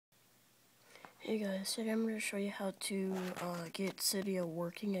Hey guys, today I'm going to show you how to get Cydia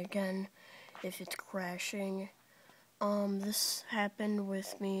working again if it's crashing. This happened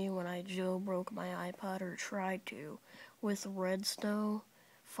with me when I jailbroke my iPod, or tried to, with redsnow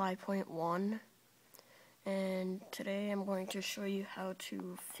 5.1. And today I'm going to show you how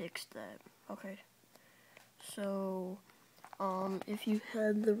to fix that. Okay, so if you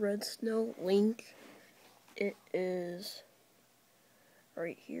had the redsnow link, it is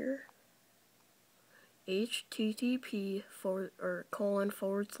right here.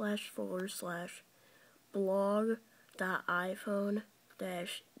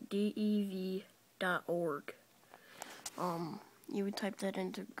 You would type that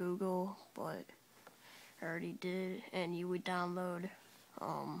into Google, but I already did, and you would download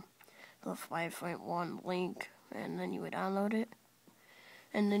the 5.1 link, and then you would download it,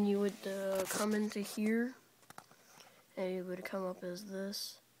 and then you would come into here, and it would come up as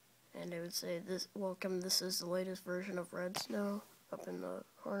this. And it would say, "This welcome, this is the latest version of redsnow," up in the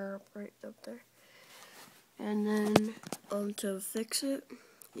corner, right up there. And then, to fix it,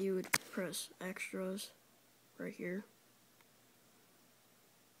 you would press extras right here.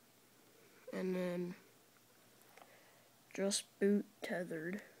 And then, just boot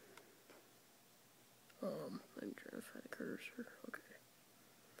tethered. I'm trying to find a cursor. Okay.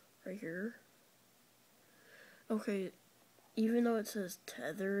 Right here. Okay, even though it says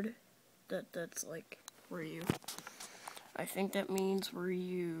tethered, that's like where you, I think that means where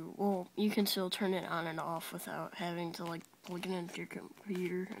you, well, you can still turn it on and off without having to like plug it into your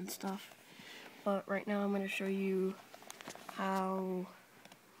computer and stuff. But right now I'm going to show you how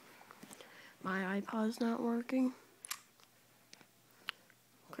my iPod's not working.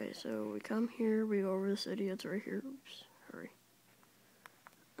 Okay, so we come here, we go over the Cydia, it's right here. Oops, hurry.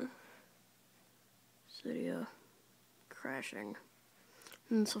 Cydia crashing.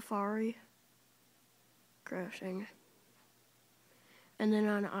 And Safari crashing. And then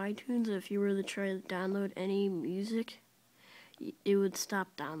on iTunes, if you were to try to download any music, it would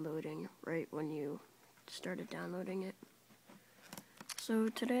stop downloading right when you started downloading it. So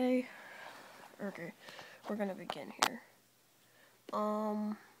today, okay, we're gonna begin here.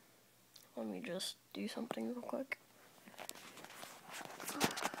 Let me just do something real quick.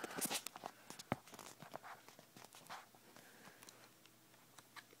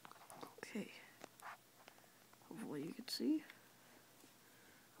 Okay, hopefully you can see.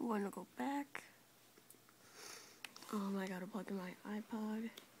 I'm going to go back. I gotta plug in my iPod.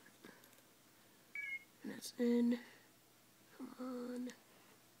 And it's in. Come on.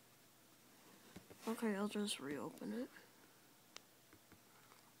 Okay, I'll just reopen it.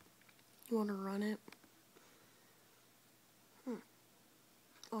 You want to run it?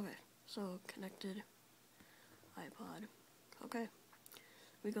 Okay, so connected iPod. Okay,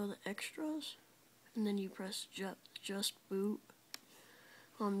 we go to extras, and then you press just boot.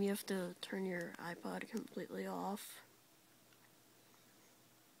 You have to turn your iPod completely off.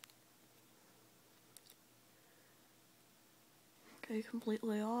 Okay,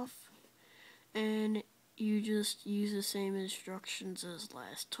 completely off. And you just use the same instructions as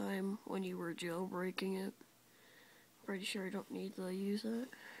last time when you were jailbreaking it. Pretty sure I don't need to use that.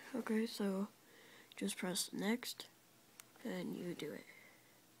 Okay, so just press next, and you do it.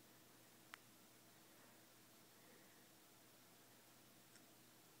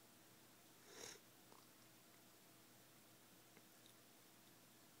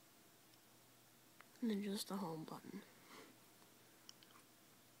 And then just the home button.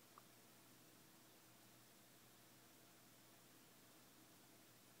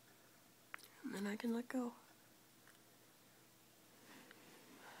 And then I can let go.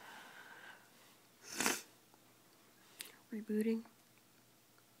 Rebooting.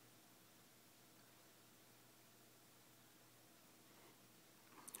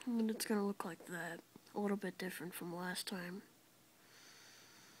 And then it's gonna look like that. A little bit different from last time.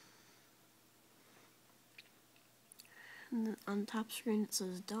 And then on the top screen it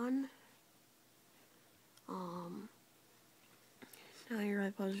says done. Now your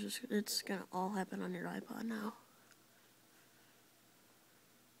iPod is just, it's gonna all happen on your iPod now.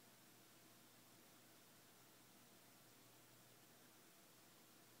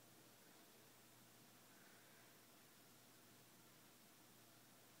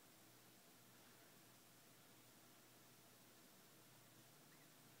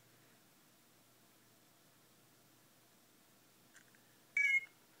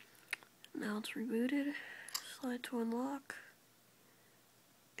 Now it's rebooted. Slide to unlock.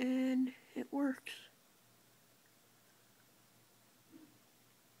 And it works.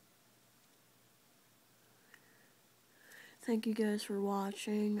 thank you guys for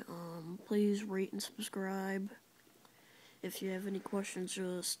watching. Please rate and subscribe. If you have any questions,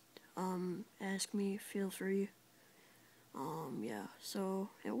 just ask me. Feel free. Yeah, so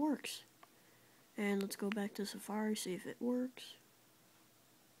it works. And let's go back to Safari, see if it works.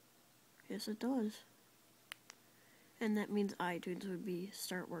 Yes, it does. And that means iTunes would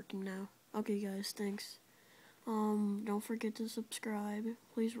start working now. Okay, guys, thanks. Don't forget to subscribe.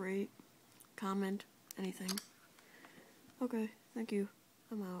 Please rate, comment, anything. Okay, thank you.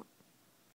 I'm out.